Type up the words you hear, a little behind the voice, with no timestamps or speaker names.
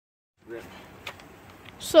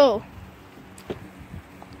So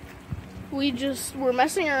we just were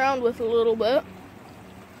messing around with it a little bit,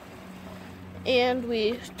 and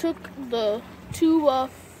we took the tube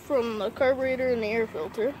off from the carburetor and the air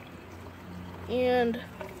filter, and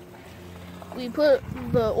we put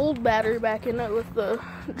the old battery back in it with the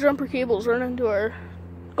jumper cables running to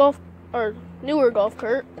our newer golf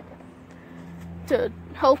cart to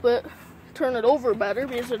help it turn it over better,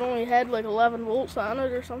 because it only had like 11 volts on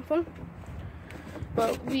it or something.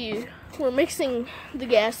 But we were mixing the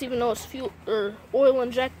gas, even though it's fuel or oil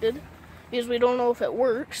injected, because we don't know if it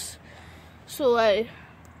works. So I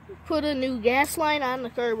put a new gas line on the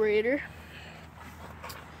carburetor,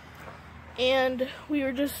 and we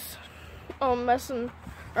were just messing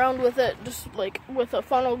around with it, just like with a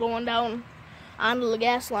funnel going down onto the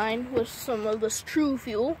gas line with some of this True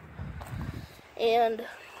fuel, and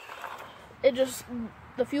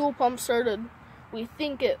the fuel pump started, we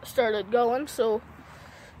think it started going, so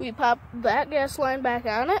we popped that gas line back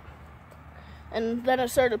on it, and then it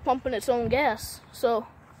started pumping its own gas,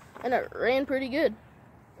 and it ran pretty good.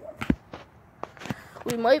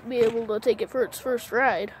 We might be able to take it for its first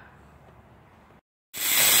ride.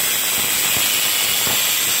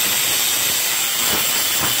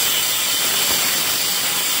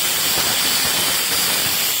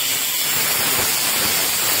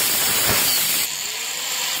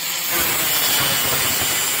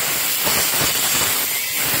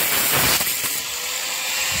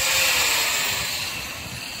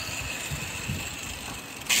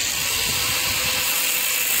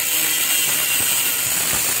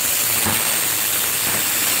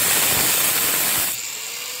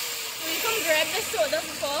 Grab this so it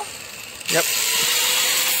doesn't fall. Yep.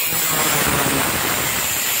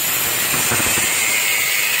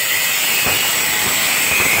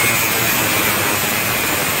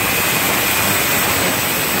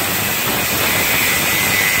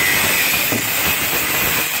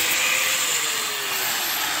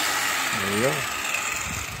 There you go.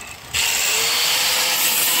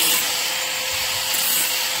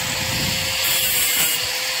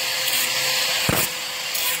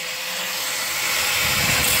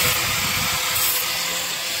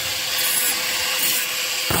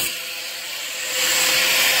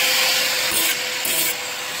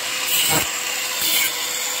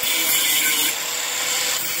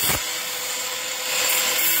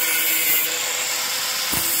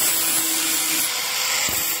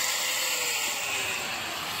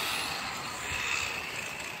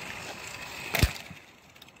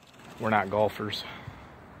 We're not golfers,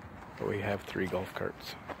 but we have 3 golf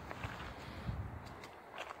carts.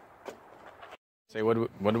 Say, what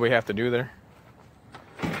do we have to do there?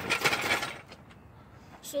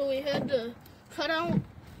 So we had to cut out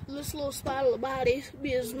this little spot of the body,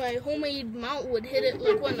 because my homemade mount would hit it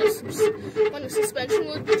like when the suspension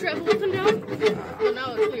would travel up and down, but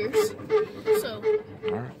now it clears. So,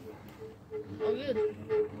 Alright. All good.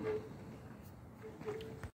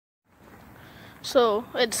 So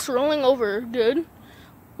it's rolling over good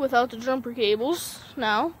without the jumper cables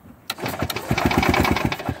now.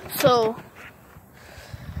 So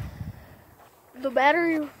the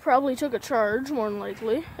battery probably took a charge, more than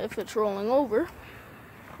likely, if it's rolling over.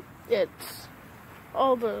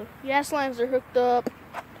 All the gas lines are hooked up,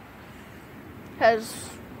 has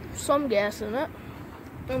some gas in it.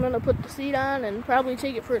 I'm gonna put the seat on and probably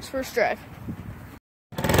take it for its first drive.